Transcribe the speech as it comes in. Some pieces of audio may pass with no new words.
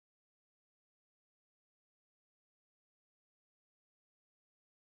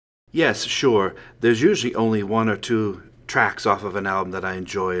Yes, sure. There's usually only one or two tracks off of an album that I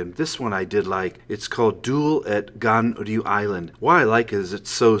enjoy, and this one I did like. It's called Duel at Ganryu Island. Why I like it is it's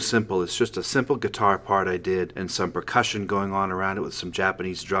so simple. It's just a simple guitar part I did and some percussion going on around it with some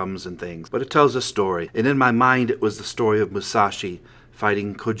Japanese drums and things. But it tells a story. And in my mind it was the story of Musashi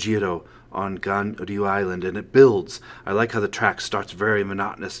fighting Kojiro on Ganryu Island, and it builds. I like how the track starts very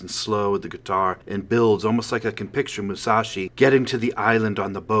monotonous and slow with the guitar and builds almost like I can picture Musashi getting to the island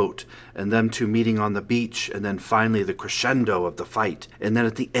on the boat and them two meeting on the beach, and then finally the crescendo of the fight, and then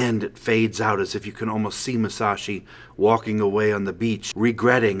at the end it fades out as if you can almost see Musashi walking away on the beach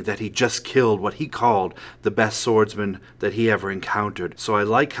regretting that he just killed what he called the best swordsman that he ever encountered. So I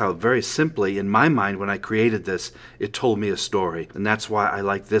like how very simply in my mind when I created this it told me a story, and that's why I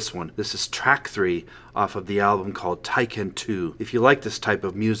like this one. This is track 3 off of the album called Taiken 2. If you like this type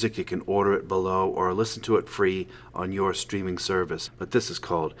of music, you can order it below or listen to it free on your streaming service. But this is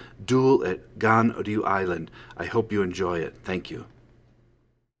called Duel at Ganryu Island. I hope you enjoy it. Thank you.